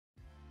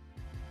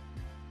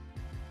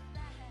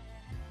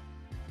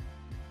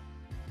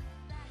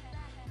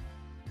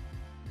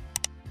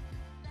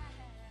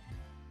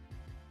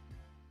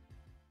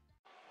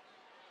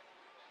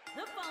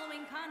The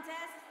following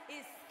contest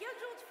is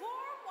scheduled for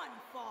one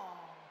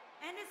fall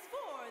and is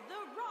for the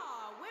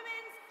Raw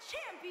Women's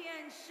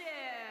Championship.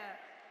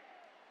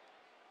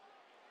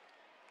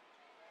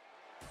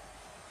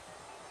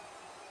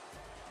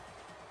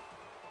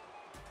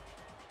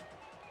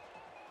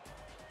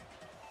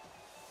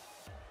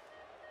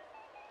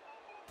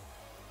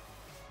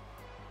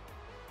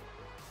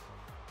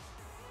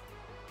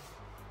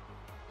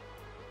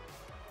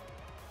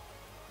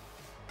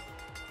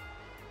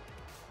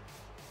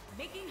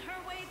 Making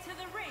her way to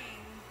the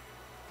ring,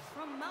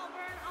 from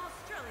Melbourne,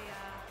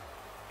 Australia,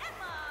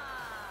 Emma!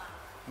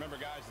 Remember,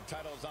 guys, the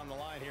title is on the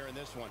line here in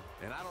this one.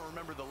 And I don't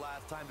remember the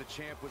last time the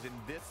champ was in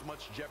this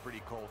much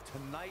jeopardy, Cole.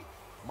 Tonight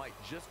might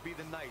just be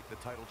the night the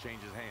title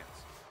changes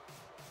hands.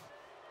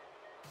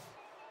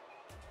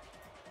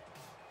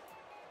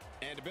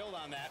 And to build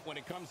on that, when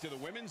it comes to the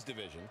women's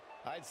division,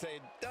 I'd say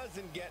it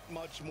doesn't get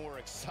much more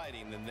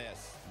exciting than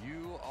this.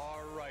 You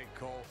are right,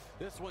 Cole.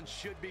 This one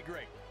should be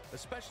great,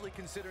 especially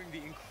considering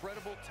the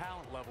incredible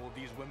talent level of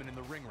these women in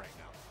the ring right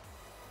now.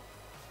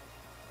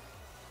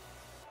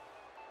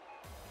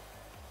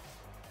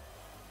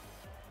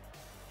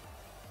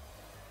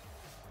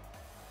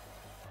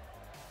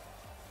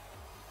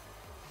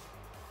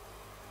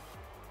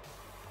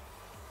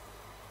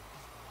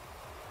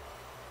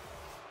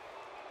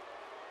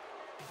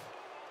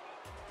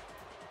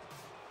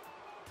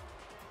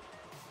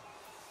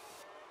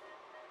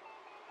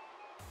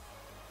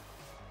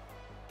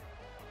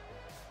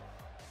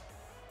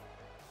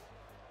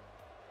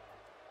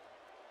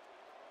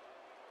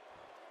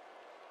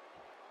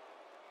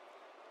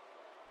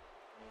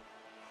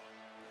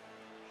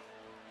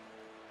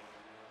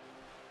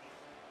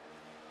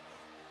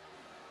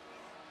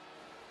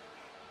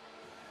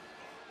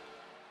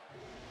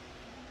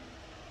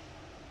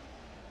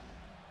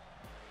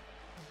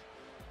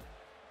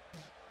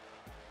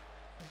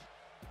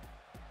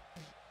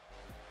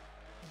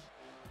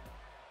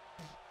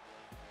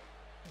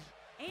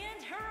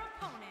 And her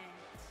opponent,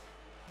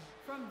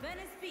 from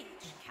Venice Beach,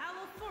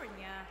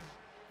 California,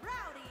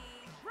 Rowdy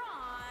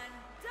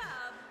Ronda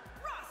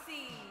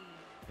Rousey.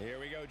 Here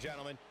we go,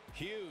 gentlemen.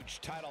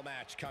 Huge title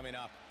match coming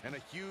up. And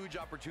a huge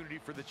opportunity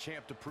for the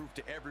champ to prove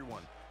to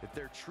everyone that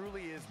there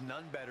truly is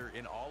none better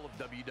in all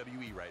of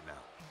WWE right now.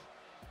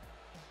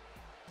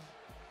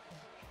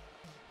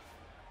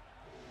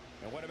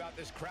 And what about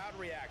this crowd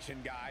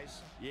reaction,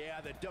 guys? Yeah,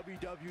 the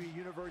WWE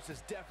Universe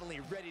is definitely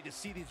ready to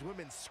see these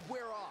women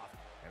square off,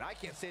 and I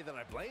can't say that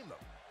I blame them.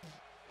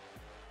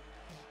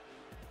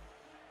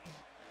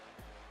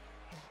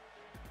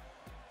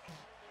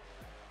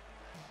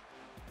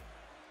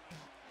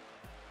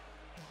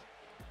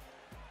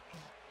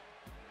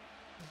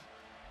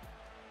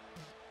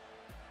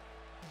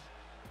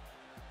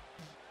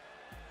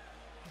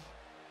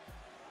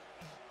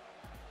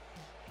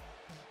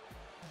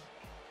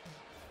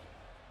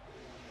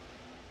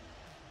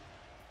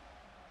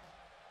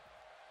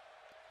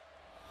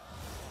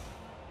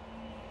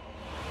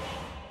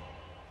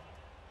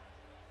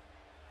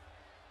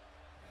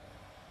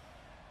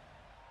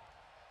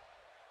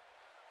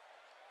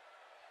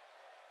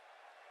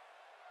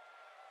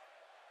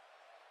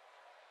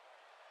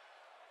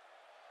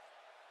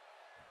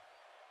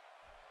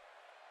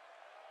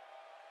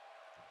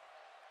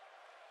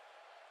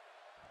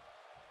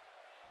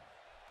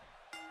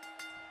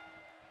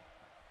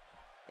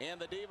 And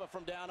the diva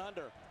from down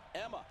under,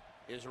 Emma,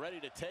 is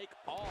ready to take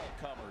all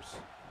comers.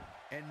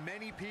 And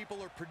many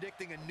people are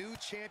predicting a new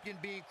champion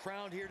being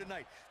crowned here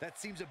tonight. That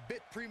seems a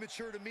bit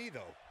premature to me,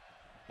 though.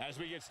 As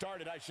we get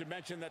started, I should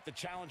mention that the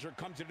challenger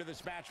comes into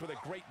this match with a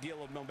great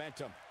deal of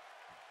momentum.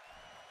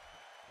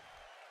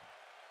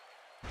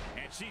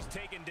 And she's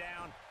taken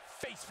down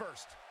face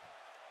first.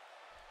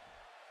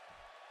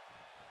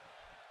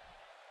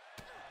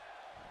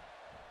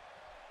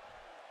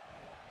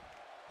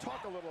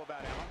 Talk a little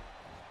about Emma.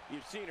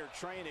 You've seen her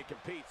train and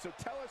compete, so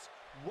tell us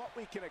what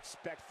we can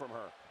expect from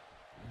her.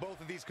 Both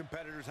of these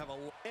competitors have an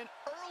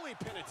early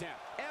pin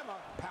attempt. Emma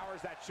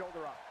powers that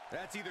shoulder up.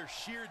 That's either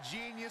sheer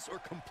genius or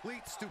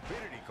complete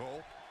stupidity,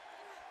 Cole.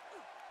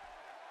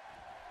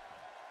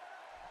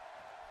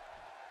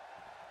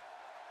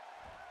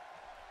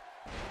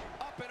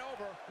 Up and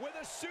over with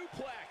a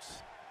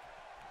suplex.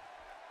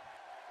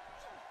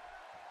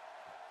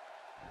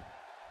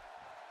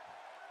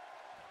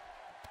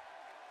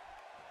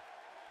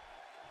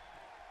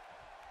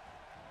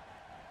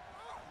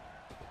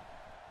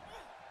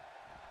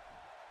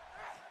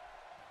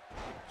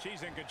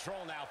 She's in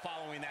control now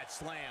following that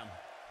slam.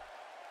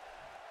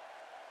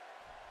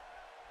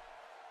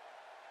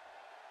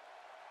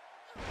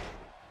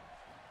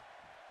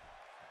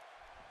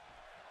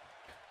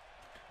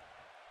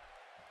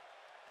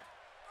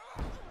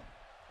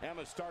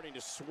 Emma's starting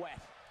to sweat.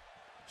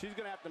 She's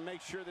going to have to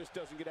make sure this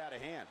doesn't get out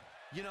of hand.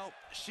 You know,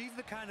 she's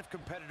the kind of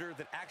competitor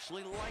that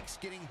actually likes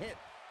getting hit.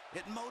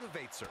 It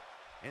motivates her.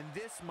 And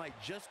this might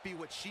just be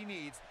what she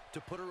needs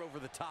to put her over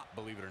the top,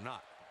 believe it or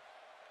not.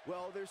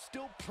 Well, there's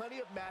still plenty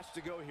of match to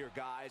go here,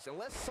 guys.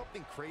 Unless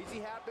something crazy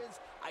happens,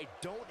 I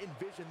don't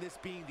envision this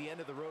being the end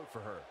of the road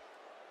for her.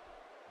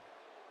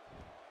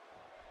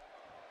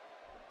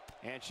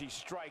 And she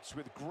strikes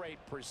with great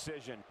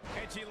precision.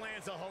 And she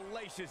lands a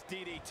hellacious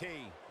DDT.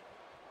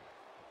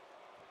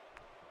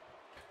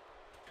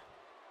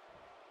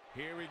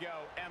 Here we go.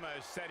 Emma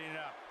is setting it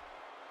up.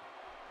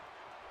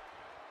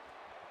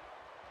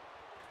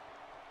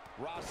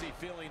 Rousey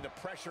feeling the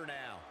pressure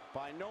now.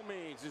 By no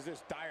means is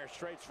this dire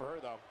straits for her,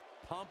 though.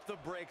 Pump the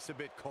brakes a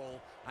bit, Cole.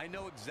 I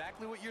know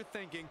exactly what you're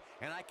thinking,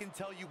 and I can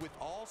tell you with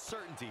all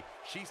certainty,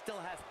 she still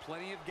has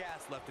plenty of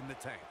gas left in the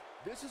tank.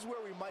 This is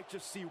where we might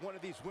just see one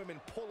of these women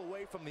pull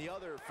away from the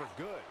other for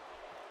good.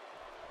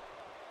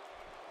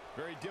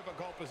 Very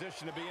difficult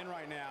position to be in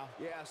right now.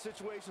 Yeah,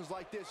 situations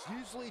like this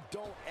usually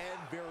don't end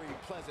very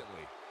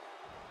pleasantly.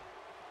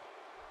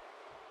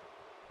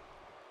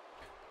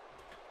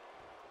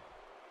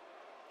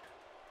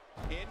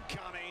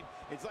 Incoming.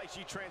 It's like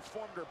she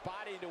transformed her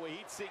body into a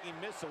heat-seeking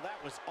missile.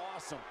 That was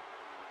awesome.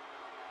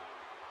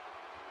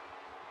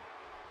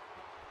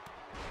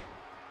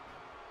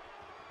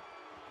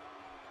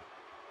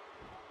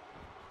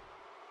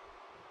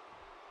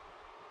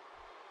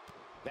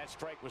 That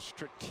strike was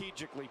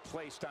strategically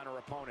placed on her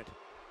opponent.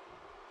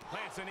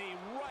 Plants a knee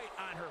right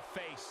on her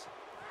face.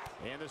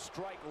 And the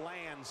strike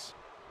lands.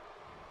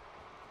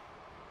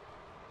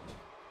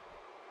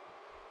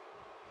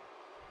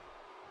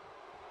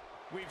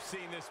 We've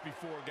seen this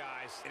before,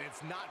 guys. And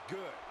it's not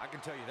good, I can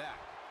tell you that.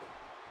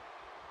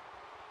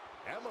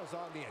 Emma's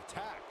on the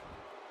attack.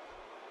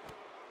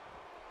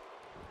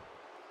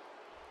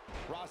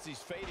 Rousey's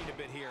fading a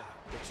bit here.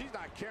 If she's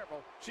not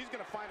careful, she's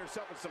going to find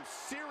herself in some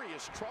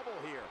serious trouble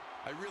here.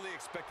 I really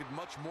expected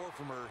much more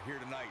from her here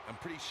tonight. I'm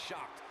pretty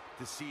shocked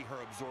to see her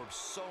absorb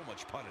so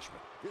much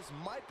punishment. This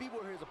might be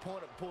where his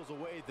opponent pulls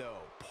away,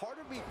 though. Part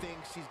of me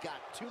thinks he's got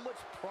too much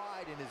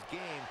pride in his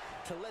game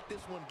to let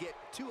this one get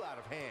too out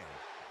of hand.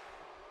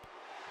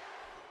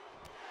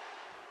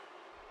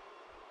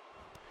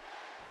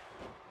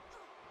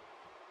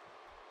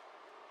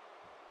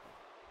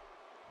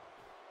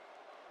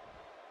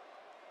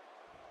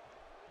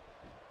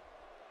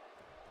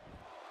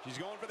 She's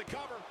going for the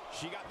cover.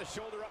 She got the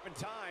shoulder up in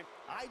time.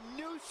 I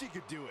knew she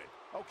could do it.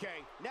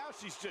 Okay, now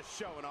she's just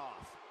showing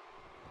off.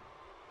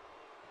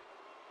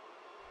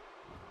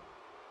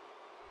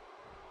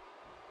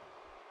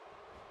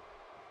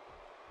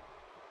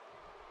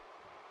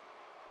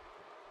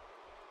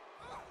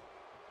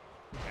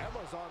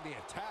 Emma's on the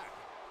attack.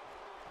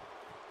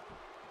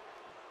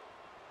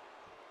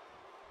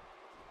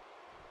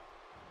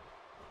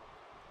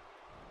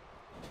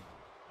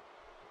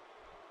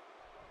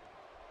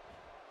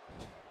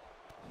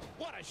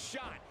 What a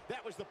shot.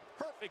 That was the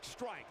perfect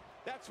strike.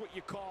 That's what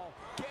you call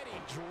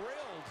getting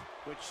drilled.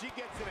 When she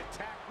gets in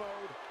attack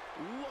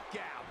mode, look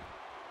out.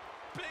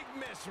 Big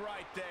miss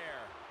right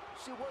there.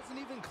 She wasn't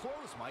even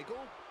close,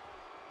 Michael.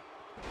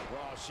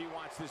 Well, she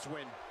wants this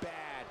win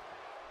bad.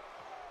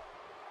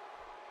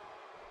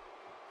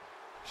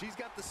 She's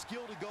got the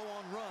skill to go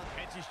on run.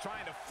 And she's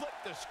trying to flip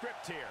the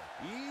script here.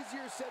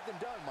 Easier said than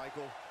done,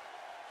 Michael.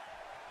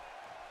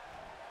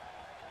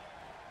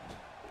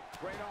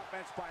 Great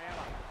offense by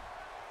Emma.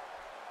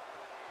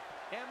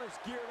 Emma's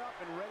geared up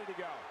and ready to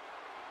go.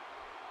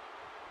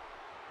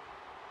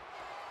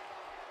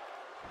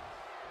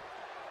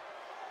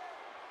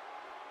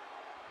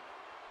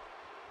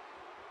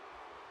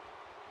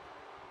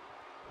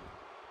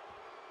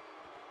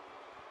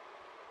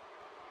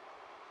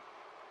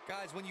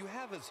 Guys, when you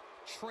have as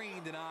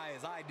trained an eye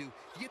as I do,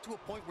 you get to a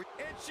point where...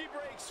 And she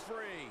breaks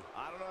free.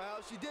 I don't know how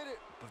she did it,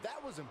 but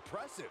that was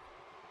impressive.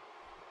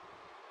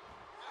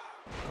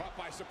 Caught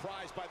by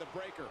surprise by the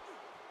breaker.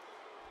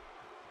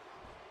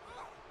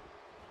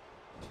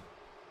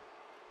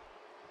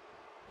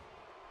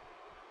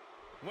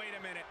 Wait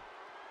a minute.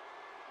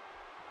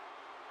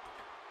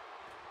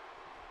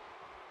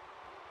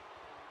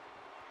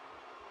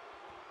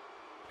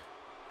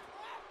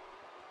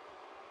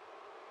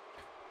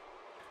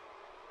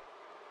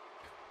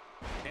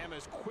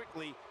 Emma's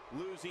quickly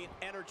losing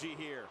energy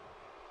here.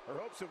 Her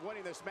hopes of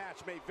winning this match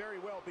may very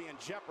well be in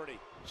jeopardy.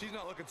 She's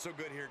not looking so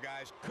good here,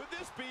 guys. Could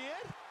this be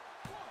it?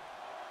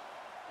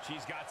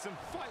 She's got some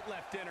fight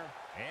left in her.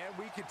 And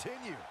we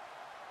continue.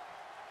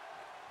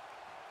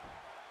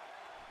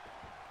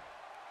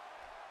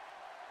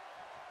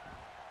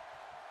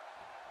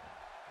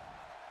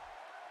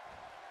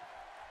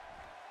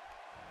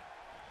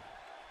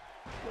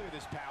 Look at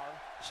this power.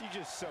 She's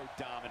just so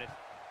dominant.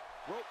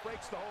 Rope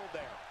breaks the hold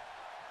there.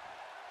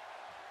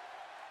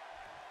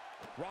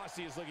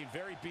 Rousey is looking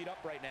very beat up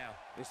right now.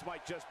 This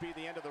might just be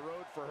the end of the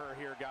road for her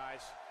here,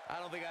 guys. I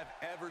don't think I've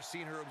ever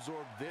seen her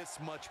absorb this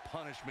much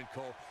punishment,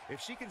 Cole.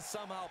 If she can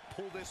somehow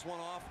pull this one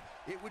off,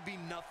 it would be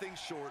nothing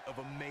short of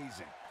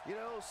amazing. You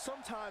know,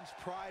 sometimes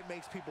pride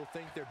makes people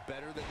think they're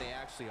better than they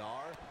actually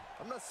are.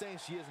 I'm not saying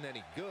she isn't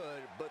any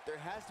good, but there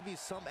has to be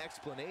some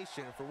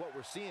explanation for what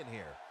we're seeing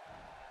here.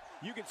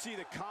 You can see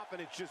the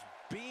confidence just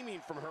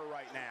beaming from her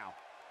right now.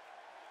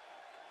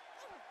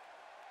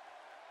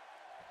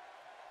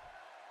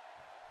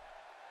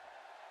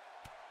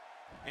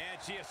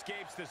 And she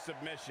escapes the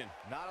submission.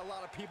 Not a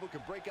lot of people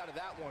can break out of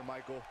that one,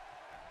 Michael.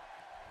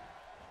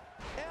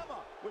 Emma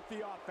with the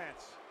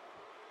offense.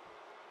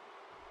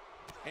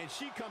 And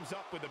she comes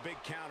up with a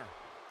big counter.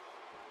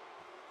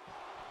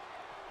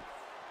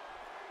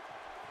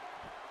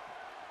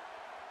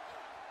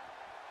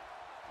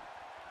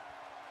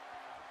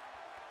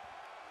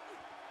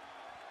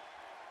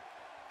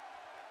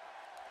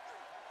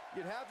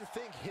 You'd have to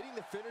think hitting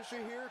the finisher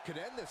here could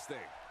end this thing.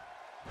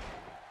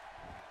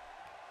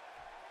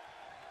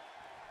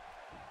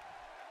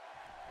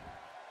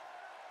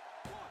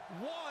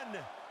 One,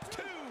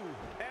 two.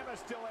 Emma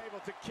still able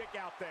to kick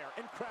out there.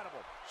 Incredible.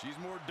 She's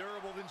more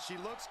durable than she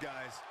looks,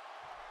 guys.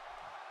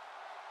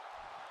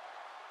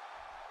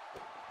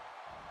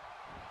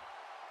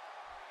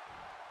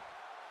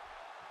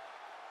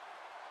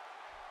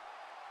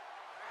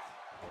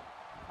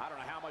 I don't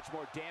know how much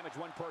more damage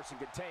one person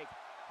could take.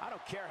 I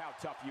don't care how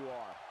tough you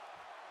are.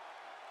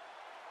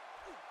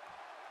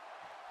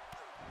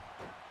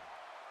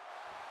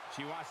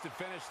 She wants to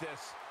finish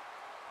this.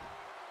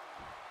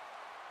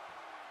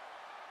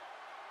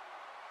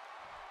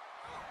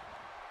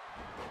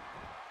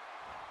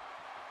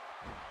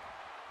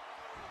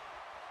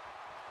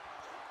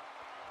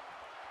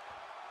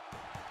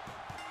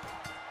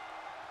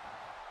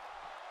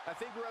 I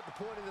think we're at the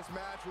point in this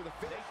match where the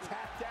finish. They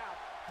tapped out.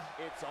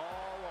 It's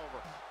all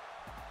over.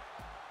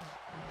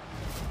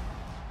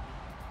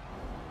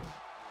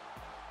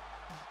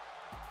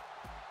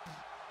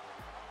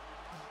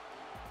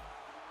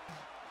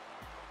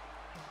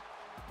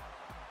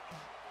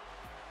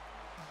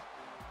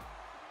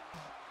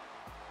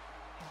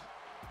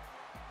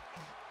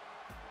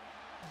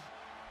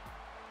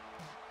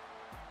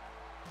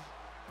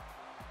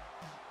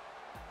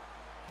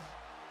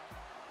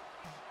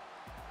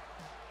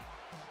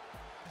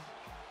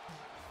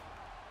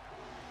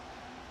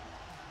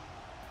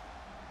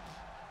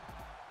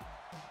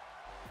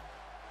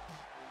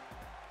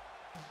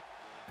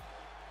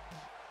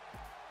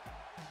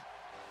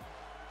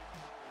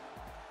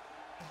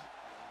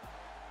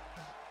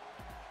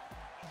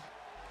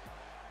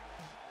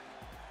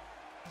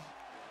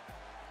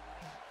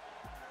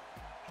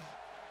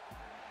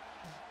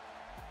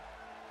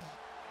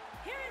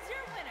 Here is your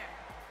winner,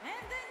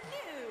 and the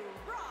new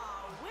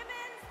Raw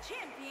Women's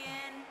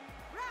Champion,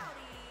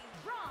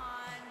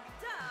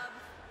 Ronda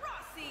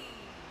Rousey.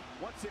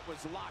 Once it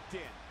was locked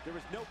in, there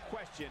was no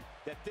question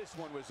that this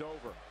one was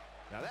over.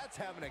 Now that's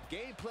having a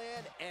game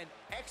plan and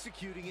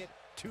executing it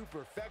to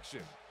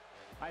perfection.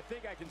 I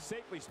think I can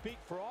safely speak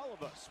for all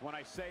of us when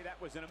I say that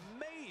was an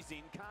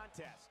amazing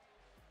contest.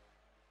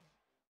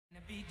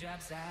 The beat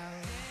drops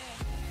out.